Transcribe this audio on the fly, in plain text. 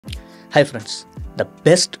Hi friends, the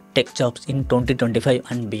best tech jobs in 2025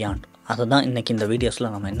 and beyond. அதுதான் இன்றைக்கி இந்த வீடியோஸில்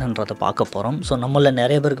நம்ம என்னன்றதை பார்க்க போகிறோம். ஸோ நம்மள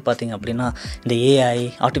நிறைய பேருக்கு பார்த்திங்க அப்படின்னா இந்த AI,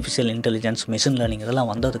 artificial intelligence, machine learning இதெல்லாம்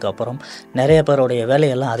வந்ததுக்கப்புறம் நிறைய பேருடைய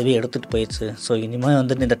வேலையெல்லாம் அதுவே எடுத்துகிட்டு போயிடுச்சு. ஸோ இனிமேல்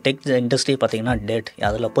வந்துட்டு இந்த டெக் இண்டஸ்ட்ரி பார்த்திங்கன்னா டெட்,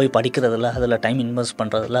 அதில் போய் படிக்கிறதில்ல, அதில் டைம் இன்வெஸ்ட்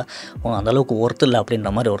பண்ணுறதில்ல அந்தளவுக்கு ஒர்த்து இல்லை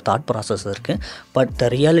அப்படின்ற மாதிரி ஒரு தாட் ப்ராசஸ் இருக்குது. பட்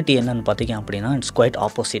த ரியாலிட்டி என்னென்னு பார்த்திங்க அப்படின்னா இட்ஸ் குவைட்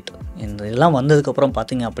ஆப்போசிட். இந்த இதெல்லாம் வந்ததுக்கப்புறம்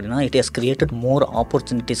பார்த்திங்க அப்படின்னா it has created more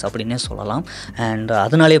opportunities அப்படின்னே சொல்லலாம். அண்ட்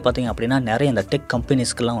அதனாலே பார்த்திங்க அப்படின்னா நிறைய இந்த டெக்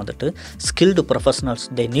கம்பெனிஸ்க்கெலாம் வந்துட்டு skilled professionals,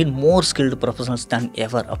 they need more skilled professionals than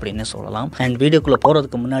ever அப்படினே சொல்லலாம். அண்ட் வீடியோக்குள்ளே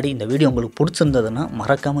போகிறதுக்கு முன்னாடி இந்த வீடியோ உங்களுக்கு பிடிச்சிருந்ததுன்னா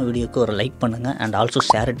மறக்காமல் வீடியோக்கு ஒரு லைக் பண்ணுங்கள் and also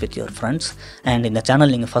share it with your friends. And இந்த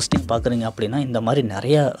சேனல் நீங்கள் ஃபஸ்ட் டைம் பார்க்குறீங்க அப்படின்னா இந்த மாதிரி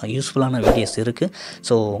நிறைய யூஸ்ஃபுல்லான வீடியோஸ் இருக்குது.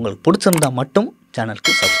 ஸோ உங்களுக்கு பிடிச்சிருந்தால் மட்டும்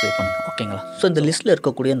சேனலுக்கு சப்ஸ்கிரைப் பண்ணுங்கள், ஓகேங்களா? ஸோ இந்த லிஸ்ட்டில்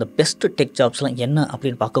இருக்கக்கூடிய இந்த பெஸ்ட் டெக் ஜாப்ஸ்லாம் என்ன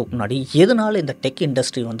அப்படின்னு பார்க்க முன்னாடி எதனால் இந்த டெக்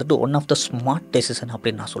இண்டஸ்ட்ரி வந்துட்டு one of the smart decision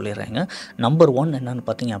அப்படின்னு நான் சொல்லிடுறேங்க. நம்பர் 1 என்னென்னு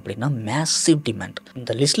பார்த்தீங்க அப்படின்னா மேசிவ் டிமாண்ட்.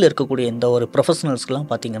 இந்த லிஸ்ட்டில் இருக்கக்கூடிய இந்த ஒரு ப்ரொஃபஷனல்ஸ்க்குலாம்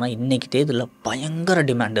பார்த்தீங்கன்னா இன்றைக்கி தேதியில் பயங்கர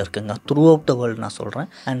டிமாண்ட் இருக்குங்க த்ரூ அவுட் த வேர்ல்டு நான் சொல்கிறேன்.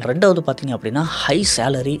 அண்ட் ரெண்டாவது பார்த்தீங்க அப்படின்னா high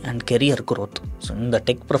salary and career growth. So இந்த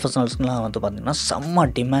டெக் ப்ரொஃபஷனல்ஸ்க்குலாம் வந்து பார்த்திங்கன்னா செம்ம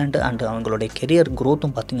டிமாண்டு அண்ட் அவங்களுடைய கெரியர்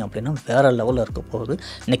க்ரோத்தும் பார்த்திங்க அப்படின்னா வேறு லெவலில் இருக்க போகுது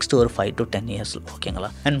நெக்ஸ்ட் ஒரு 5 to 10 years, ஓகேங்களா?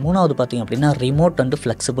 அண்ட் மூணாவது பார்த்திங்க அப்படின்னா remote and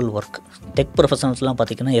flexible work. Tech ப்ரொஃபஷனல்ஸ்லாம்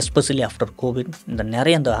பார்த்திங்கன்னா எஸ்பெஷலி ஆஃப்டர் கோவிட் இந்த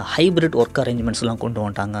நிறைய இந்த ஹைப்ரிட் ஒர்க் அரேஞ்ச்மெண்ட்ஸ்லாம் கொண்டு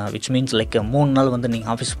வந்துட்டாங்க. விச் மீன்ஸ் லைக் 3 நாள் வந்து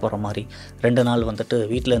நீங்கள் ஆஃபீஸ் போகிற மாதிரி, 2 நாள் வந்துட்டு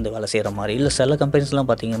வீட்டிலேருந்து வேலை செய்கிற மாதிரி, இல்லை சில கம்பெனிஸ்லாம்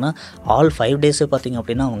பார்த்திங்கன்னா ஆல் 5 days பார்த்திங்க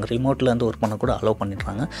அப்படின்னா அவங்க ரிமோட்லேருந்து ஒர்க் பண்ண கூட அலோவ்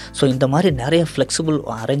பண்ணிடுறாங்க. ஸோ இந்த மாதிரி நிறைய ஃப்ளெக்சிபிள்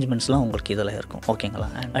அரேஞ்ச்மெண்ட்ஸ்லாம் உங்களுக்கு இதில் இருக்கும், ஓகேங்களா?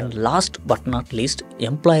 And last but not least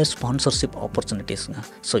employer sponsorship ஆப்பர்ச்சுனிட்டிஸுங்க.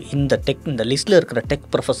 So இந்த லிஸ்ட்டில் இருக்கிற டெக்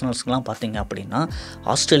ப்ரொஃபஷனல்ஸ்க்குலாம் பார்த்திங்க அப்படின்னா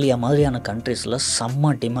ஆஸ்திரேலியா மாதிரியான கண்ட்ரீஸில்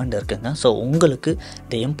செம்ம டிமாண்ட் இருக்குங்க. ஸோ உங்களுக்கு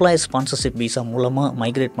இந்த எம்ப்ளாயி ஸ்பான்சர்ஷிப் விசா மூலமாக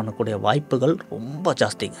மைக்ரேட் பண்ணக்கூடிய வாய்ப்புகள் ரொம்ப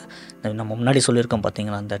ஜாஸ்திங்க. நம்ம முன்னாடி சொல்லியிருக்கோம்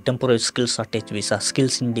பார்த்தீங்களா, இந்த temporary skills shortage visa,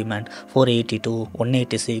 skills in demand 482,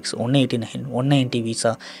 186, 189, 190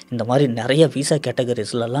 visa, இந்த மாதிரி நிறைய விசா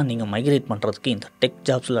கேட்டகரிஸ்லலாம் நீங்கள் மைக்ரேட் பண்ணுறதுக்கு இந்த டெக்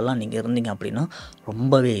ஜாப்ஸ்லலாம் நீங்கள் இருந்தீங்க அப்படின்னா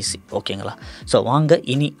ரொம்பவே ஈஸி, ஓகேங்களா? ஸோ வாங்க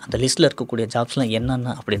இனி அந்த லிஸ்ட்டில் இருக்கக்கூடிய ஜாப்ஸ்லாம்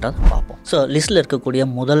என்னென்ன அப்படின்றத பார்ப்போம். ஸோ லிஸ்ட்டில் இருக்கக்கூடிய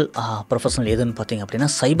முதல் ப்ரொஃபஷனல் எதுன்னு பார்த்தீங்க அப்படின்னா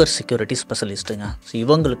சைபர் செக்யூரிட்டி ஸ்பெஷலிஸ்ட்டுங்க. ஸோ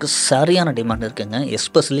இவங்களுக்கு சரியான டிமாண்ட் இருக்குங்க.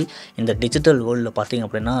 எஸ்பெஷலி இந்த டிஜிட்டல் வேர்ல்டில் பார்த்தீங்க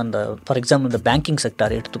அப்படின்னா அந்த ஃபார் எக்ஸாம்பிள் இந்த பேங்கிங்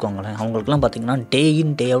செக்டார் எடுத்துக்கோங்களேன், அவங்களுக்குலாம் பார்த்தீங்கன்னா டே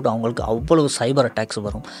இன் டே அவுட் அவங்களுக்கு அவ்வளவு சைபர் அட்டாக்ஸ்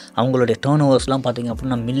வரும். அவங்களுடைய டர்ன் ஓவர்ஸ்லாம் பார்த்தீங்க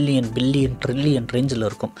அப்படின்னா மில்லியன், பில்லியன், ட்ரில்லியன் ரேஞ்சில்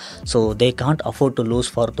இருக்கும். So they Gantt afford to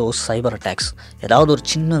lose for those cyber attacks. ஏதாவது ஒரு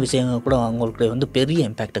சின்ன விஷயங்கள் கூட அவங்களுக்கு வந்து பெரிய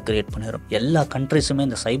இம்பேக்டை க்ரியேட் பண்ணிடும். எல்லா கண்ட்ரிஸுமே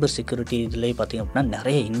இந்த சைபர் செக்யூரிட்டி இதிலே பார்த்தீங்க அப்படின்னா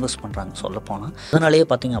நிறைய இன்வெஸ்ட் பண்ணுறாங்க சொல்லப்போனால். அதனாலேயே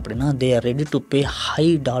பார்த்தீங்க அப்படின்னா they are ready to pay high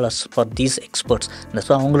dollars for these experts. இந்த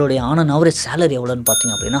ஸோ அவங்களுடைய ஆன் ஆவரேஜ் சேலரி எவ்வளோன்னு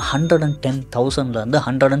பார்த்தீங்க அப்படின்னா $110,000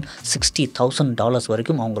 $160,000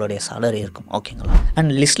 வரைக்கும் அவங்களுடைய சேலரி இருக்கும், ஓகேங்களா?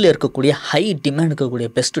 அண்ட் லிஸ்ட்டில் இருக்கக்கூடிய ஹை டிமாண்ட் இருக்கக்கூடிய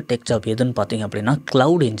பெஸ்ட் டெக் ஜாப் எதுன்னு பார்த்தீங்க அப்படின்னா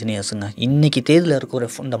க்ளவுட் இன்ஜினியர்ஸுங்க. இன்றைக்கி தேதியில் இருக்கிற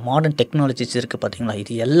இந்த மாடர்ன் டெக்னாலஜிஸ் இருக்குது பார்த்தீங்களா,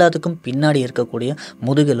 இது எல்லாத்துக்கும் பின்னாடி இருக்கக்கூடிய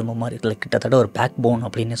முதுகெலும்பு மாதிரி கிட்டத்தட்ட ஒரு பேக் போன்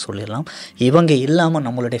அப்படின்னு சொல்லிடலாம். இவங்க இல்லாமல்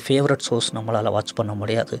நம்மளுடைய ஃபேவரட் ஷோஸ் நம்மளால் வாட்ச் பண்ண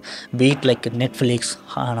முடியாது. பீட் லைக் நெட்ஃப்ளிக்ஸ்,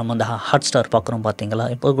 நம்ம அந்த ஹாட் ஸ்டார் பார்க்குறோம் பார்த்தீங்களா,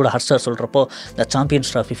 இப்போ கூட ஹாட் ஸ்டார் சொல்கிறப்போ இந்த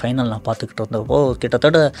சாம்பியன்ஸ் ட்ராஃபி ஃபைனல் நான் பார்த்துக்கிட்டு இருந்தப்போ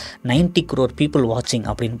கிட்டத்தட்ட 90 crore people வாட்சிங்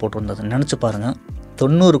அப்படின்னு போட்டிருந்தது. நினச்சி பாருங்கள்,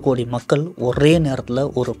 90 கோடி மக்கள் ஒரே நேரத்தில்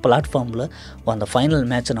ஒரு பிளாட்ஃபார்மில் அந்த ஃபைனல்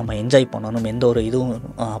மேட்ச்சை நம்ம என்ஜாய் பண்ணணும், எந்த ஒரு இதுவும்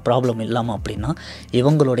ப்ராப்ளம் இல்லாமல் அப்படின்னா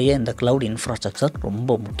இவங்களுடைய இந்த க்ளவுட் இன்ஃப்ராஸ்ட்ரக்சர் ரொம்ப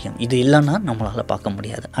முக்கியம். இது இல்லைன்னா நம்மளால் பார்க்க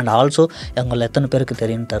முடியாது. அண்ட் ஆல்சோ இவங்களை எத்தனை பேருக்கு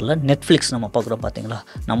தெரியும்னு தெரில, நெட்ஃப்ளிக்ஸ் நம்ம பார்க்குறோம் பார்த்தீங்களா,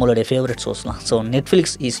 நம்மளுடைய favourite ஷோஸ்லாம். So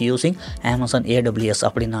Netflix is using Amazon AWS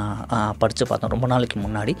அப்படின்னு நான் படித்து பார்த்தேன் ரொம்ப நாளைக்கு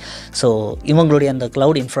முன்னாடி. ஸோ இவங்களுடைய அந்த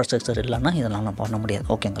க்ளவுட் இன்ஃப்ராஸ்ட்ரக்சர் இல்லைன்னா இதெல்லாம் நம்ம பண்ண முடியாது,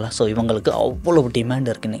 ஓகேங்களா? ஸோ இவங்களுக்கு அவ்வளோ டிமாண்ட்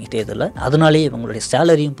இருக்குது இன்றைக்கி தேதியில். அதனாலேயே இவங்களுடைய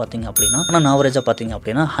சேலரியும் பார்த்திங்க அப்படின்னா ஆனால் ஆவரேஜாக பார்த்திங்க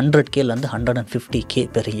அப்படின்னா 100K $150K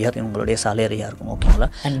பெர் இயர் இவங்களுடைய சேலரியாக இருக்கும், ஓகேங்களா?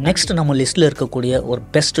 அண்ட் நெக்ஸ்ட் நம்ம லிஸ்ட்டில் இருக்கக்கூடிய ஒரு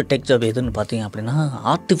பெஸ்ட் டெக் ஜாப் எதுன்னு பார்த்திங்க அப்படின்னா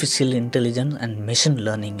artificial intelligence and machine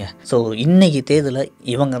லேர்னிங்க. So இன்றைக்கி தேதியில்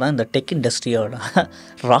இவங்க தான் இந்த டெக் இண்டஸ்ட்ரியோட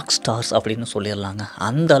ராக் ஸ்டார்ஸ் அப்படின்னு சொல்லிடலாங்க.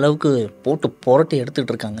 அந்த அளவுக்கு போட்டு புரட்டி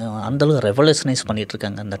எடுத்துகிட்டு இருக்காங்க, அந்தளவுக்கு ரெவல்யூஷனைஸ் பண்ணிகிட்டு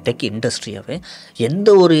இருக்காங்க இந்த டெக் இண்டஸ்ட்ரியாகவே. எந்த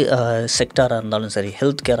ஒரு செக்டாராக இருந்தாலும் சரி,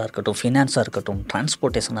 ஹெல்த் கேராக இருக்கட்டும், ஃபினான்ஸாக இருக்கட்டும்,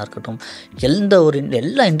 டிரான்ஸ்போர்ட்டேஷனாக இருக்கட்டும்,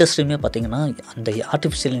 எல்லா இண்டஸ்ட்ரியுமே பார்த்திங்கன்னா அந்த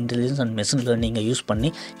artificial intelligence and machine லேர்னிங்கை use பண்ணி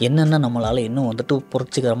என்னென்ன நம்மளால் இன்னும் வந்துட்டு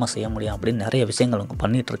புரட்சிகரமாக செய்ய முடியும் அப்படின்னு நிறைய விஷயங்கள் அவங்க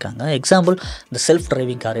பண்ணிகிட்டு இருக்காங்க. எக்ஸாம்பிள் இந்த செல்ஃப்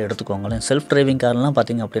டிரைவிங் காரை எடுத்துக்கோங்களேன். செல்ஃப் டிரைவிங் கார்லாம்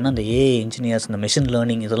பார்த்திங்க அப்படின்னா இந்த ஏஐ இன்ஜினியர்ஸ், இந்த மிஷின்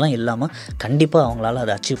லேர்னிங் இதெல்லாம் இல்லாமல் கண்டிப்பாக அவங்களால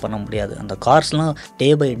அதை அச்சீவ் பண்ண முடியாது. அந்த கார்ஸ்லாம் டே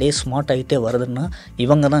பை டே ஸ்மார்ட் ஆகிட்டே வருதுன்னா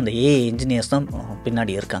இவங்க தான் இந்த ஏஐ இன்ஜினியர்ஸ் தான்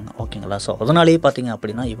பின்னாடி இருக்காங்க, ஓகேங்களா? ஸோ அதனாலேயே பார்த்திங்க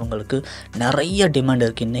அப்படின்னா இவங்களுக்கு நிறைய டிமாண்ட்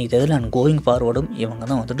இருக்குது இன்றைக்கி இதில். அண்ட் கோயிங் ஃபார்வர்டும் இவங்க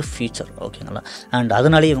தான் வந்துட்டு ஃபியூச்சர், ஓகேங்களா? அண்ட்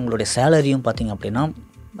அதனாலே இவங்களுடைய சேலரியும் பார்த்திங்க அப்படின்னா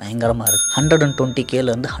பயங்கரமாக இருக்குது.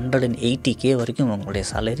 120Kலேருந்து 180K வரைக்கும் உங்களுடைய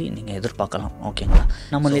சேலரி நீங்கள் எதிர்பார்க்கலாம். ஓகேங்களா?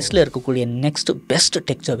 நம்ம லிஸ்ட்டில் இருக்கக்கூடிய நெக்ஸ்ட் பெஸ்ட்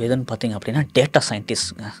டெக் ஜாப் எதுன்னு பார்த்தீங்க அப்படின்னா டேட்டா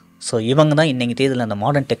சயின்டிஸ்ட்டுங்க. ஸோ இவங்க தான் இன்றைக்கி தேதியில் அந்த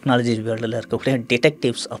மாடர்ன் டெக்னாலஜி வேர்ல்டில் இருக்கக்கூடிய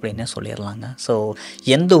டிடெக்டிவ்ஸ் அப்படின்னே சொல்லிடலாங்க. ஸோ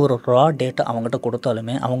எந்த ஒரு ரா டேட்டா அவங்ககிட்ட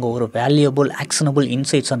கொடுத்தாலுமே அவங்க ஒரு வேல்யூபிள் ஆக்ஷனபிள்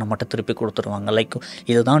இன்சைட்ஸை நம்மகிட்ட திருப்பி கொடுத்துருவாங்க. லைக்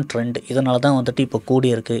இதுதான் ட்ரெண்ட், இதனால தான் வந்துட்டு இப்போ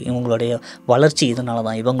கூடி இருக்குது, இவங்களுடைய வளர்ச்சி இதனால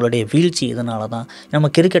தான், இவங்களுடைய வீழ்ச்சி இதனால தான்.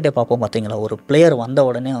 நம்ம கிரிக்கெட்டை பார்ப்போம் பார்த்தீங்களா, ஒரு பிளேயர் வந்த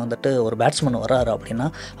உடனே வந்துட்டு ஒரு பேட்ஸ்மேன் வராரு அப்படின்னா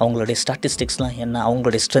அவங்களுடைய ஸ்டாட்டிஸ்டிக்ஸ்லாம் என்ன,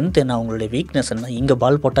 அவங்களுடைய ஸ்ட்ரென்த் என்ன, அவங்களுடைய வீக்னஸ் என்ன, இங்கே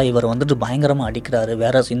பால் போட்டால் இவர் வந்துட்டு பயங்கரமாக அடிக்கிறாரு,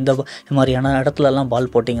 வேறு இந்த மாதிரியான இடத்துலலாம்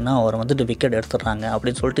பால் போட்டிங்கன்னா அவர் வந்துட்டு விக்கெட் எடுத்துடுறாங்க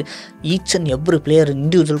அப்படின்னு சொல்லிட்டு each and every player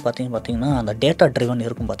individual பார்த்தீங்கன்னா அந்த டேட்டா ட்ரிவன்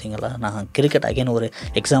இருக்கும். பார்த்தீங்களா, நான் கிரிக்கெட் அகைன் ஒரு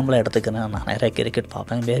எக்ஸாம்பிளாக எடுத்துக்கிறேன். நான் நிறைய கிரிக்கெட்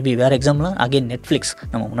பார்ப்பேன். வேறு எக்ஸாம்பிளாக அகைன் நெட்ஃப்ளிக்ஸ்,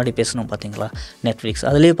 நம்ம முன்னாடி பேசணும் பார்த்தீங்களா, நெட்ஃப்ளிக்ஸ்.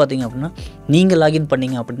 அதுலேயே பார்த்தீங்க அப்படின்னா நீங்கள் லாகின்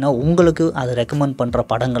பண்ணிங்க அப்படின்னா உங்களுக்கு அதை ரெக்கமெண்ட் பண்ணுற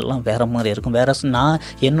படங்கள்லாம் வேறு மாதிரி இருக்கும். வேறு நான்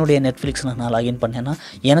என்னுடைய நெட்ஃப்ளிக்ஸில் நான் லாகின் பண்ணேன்னா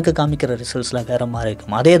எனக்கு காமிக்கிற ரிசல்ட்ஸ்லாம் வேறு மாதிரி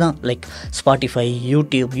இருக்கும். அதே தான் like Spotify,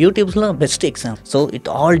 யூடியூப்ஸ்லாம் best exam. So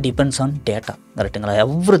it all depends on data. கரெக்டுங்களா?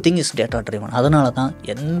 Every thing is data driven. அதனால தான்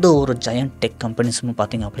எந்த ஒரு ஜெயண்ட் டெக் கம்பெனிஸும்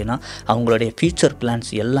பார்த்திங்க அப்படின்னா அவங்களுடைய ஃபியூச்சர்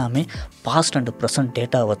பிளான்ஸ் எல்லாமே பாஸ்ட் அண்ட் ப்ரெசன்ட்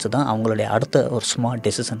டேட்டா வச்சு தான் அவங்களுடைய அடுத்த ஒரு ஸ்மார்ட்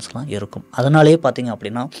டெசிஷன்ஸ்லாம் இருக்கும். அதனாலே பார்த்திங்க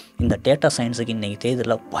அப்படின்னா இந்த டேட்டா சயின்ஸுக்கு இன்றைக்கி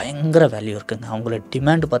தேதியில் பயங்கர வேல்யூ இருக்குதுங்க. அவங்களோட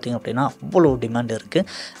டிமாண்டு பார்த்திங்க அப்படின்னா அவ்வளோ டிமாண்ட் இருக்குது.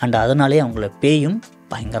 அண்ட் அதனாலே அவங்களோட பேயும்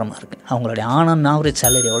பயங்கரமாக இருக்குது. அவங்களுடைய ஆன் ஆவரேஜ்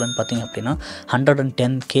சேலரி எவ்வளோன்னு பார்த்தீங்க அப்படின்னா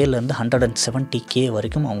 110Kலேருந்து 170K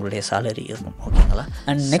வரைக்கும் அவங்களுடைய சேலரி இருக்கும். ஓகேங்களா?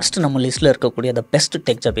 அண்ட் நெக்ஸ்ட் நம்ம லிஸ்ட்டில் இருக்கக்கூடிய அந்த பெஸ்ட்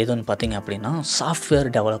டெக் ஜாப் எதுன்னு பார்த்தீங்க அப்படின்னா சாஃப்ட்வேர்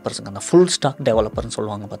டெவலப்பர்ஸுங்க, அந்த ஃபுல் ஸ்டாக் டெவலப்பர்னு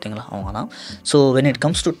சொல்லுவாங்க பார்த்தீங்களா, அவங்க தான். So when it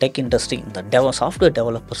comes to tech industry இந்த சாஃப்ட்வேர்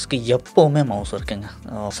டெவலப்பர்ஸ்க்கு எப்போவுமே மவுஸ் இருக்குங்க.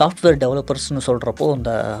 சாஃப்ட்வேர் டெவலப்பர்ஸ்னு சொல்கிறப்போ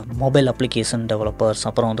இந்த மொபைல் அப்ளிகேஷன் டெவலப்பர்ஸ்,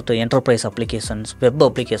 அப்புறம் வந்துட்டு என்டர்பிரைஸ் அப்ளிகேஷன்ஸ், வெப்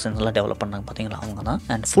அப்ளிகேஷன்ஸ்லாம் டெவலப் பண்ணாங்க பார்த்தீங்களா, அவங்க தான்.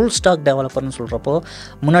 அண்ட் ஃபுல் ஸ்டாக் டெவலப்பர்னு சொல்கிறப்போ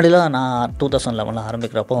முன்னாடிலாம் நான் 2011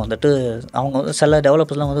 ஆரம்பிக்கிறப்போ வந்துட்டு அவங்க சில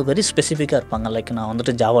டெவலப்பர்ஸ்லாம் வந்து வெரி ஸ்பெசிஃபிக்காக இருப்பாங்க. லைக் நான்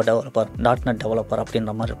வந்துட்டு ஜாவா டெவலப்பர், .NET டெவலப்பர்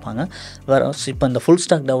அப்படின்ற மாதிரி இருப்பாங்க. வேறு இப்போ இந்த ஃபுல்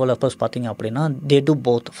ஸ்டாக் டெவலப்பர்ஸ் பார்த்திங்க அப்படின்னா தே டூ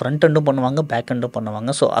போத், ஃப்ரண்ட் எண்டும் பண்ணுவாங்க, பேக் எண்டும்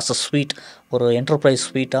பண்ணுவாங்க. ஸோ அஸ் அ ஸ்வீட், ஒரு என்டர்பிரைஸ்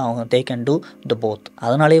ஸ்வீட்டாக அவங்க they can do the both.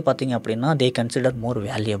 அதனாலே பார்த்திங்க அப்படின்னா தே கன்சிடர் மோர்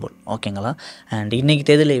வேல்யூபிள். ஓகேங்களா? அண்ட் இன்றைக்கி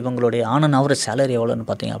தேதியில் இவங்களுடைய ஆன் அண்ட் ஆவரேஜ் சேலரி எவ்வளோன்னு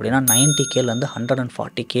பார்த்திங்க அப்படின்னா 90Kலேருந்து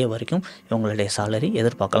 140K வரைக்கும் இவங்களுடைய சேலரி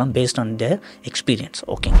எதிர்பார்க்கலாம் பேஸ்ட் ஆன் தேர் எக்ஸ்பீரியன்ஸ்.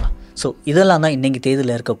 ஓகேங்களா? ஸோ இதெல்லாம் தான் இன்றைக்கி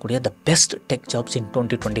தேதியில் இருக்கக்கூடிய the best tech jobs in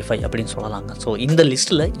 2025 அப்படின்னு சொல்லலாங்க. ஸோ இந்த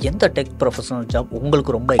லிஸ்ட்டில் எந்த டெக் ப்ரொஃபஷனல் ஜாப்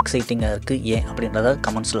உங்களுக்கு ரொம்ப எக்ஸைட்டிங்காக இருக்குது, ஏன் அப்படின்றத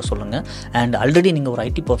கமெண்ட்ஸில் சொல்லுங்கள். அண்ட் ஆல்ரெடி நீங்கள் ஒரு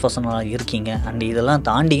ஐடி ப்ரொஃபஷனலாக இருக்கீங்க அண்ட் இதெல்லாம்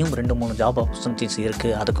தாண்டியும் 2-3 ஜாப் ஆப்பர்ச்சுனிட்டிஸ்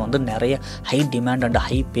இருக்குது, அதுக்கு வந்து நிறைய ஹை டிமாண்ட் அண்ட்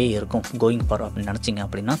ஹை பே இருக்கும் கோயிங் ஃபார் அப்படின்னு நினச்சிங்க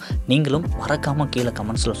அப்படின்னா நீங்களும் மறக்காமல் கீழே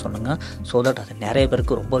கமெண்ட்ஸில் சொல்லுங்கள். ஸோ தட் அது நிறைய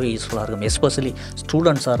பேருக்கு ரொம்பவே யூஸ்ஃபுல்லாக இருக்கும். எஸ்பெஷலி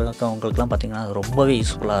ஸ்டூடெண்ட்ஸாக இருக்கவங்களுக்குலாம் பார்த்திங்கன்னா அது ரொம்பவே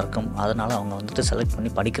யூஸ்ஃபுல்லாக இருக்கும். அதனால் அவங்க வந்துட்டு செலக்ட்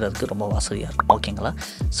பண்ணி படிக்கிறதுக்கு ரொம்ப வசதியாக இருக்கும். ஓகேங்களா?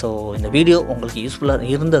 ஸோ இந்த வீடியோ உங்களுக்கு யூஸ்ஃபுல்லாக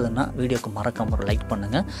இருந்ததுன்னா வீடியோக்கு மறக்காம ஒரு லைக்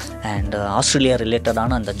பண்ணுங்கள். அண்ட் ஆஸ்திரேலியா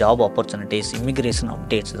ரிலேட்டடான அந்த ஜாப் ஆப்பர்ச்சுனிட்டிஸ், இமிக்ரேஷன்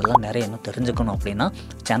அப்டேட்ஸ் இதெல்லாம் நிறைய இன்னும் தெரிஞ்சுக்கணும் அப்படின்னா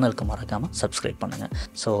சேனலுக்கு மறக்காமல் சப்ஸ்கிரைப் பண்ணுங்கள்.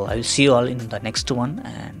 So I will see you all in the next one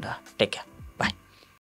and take care.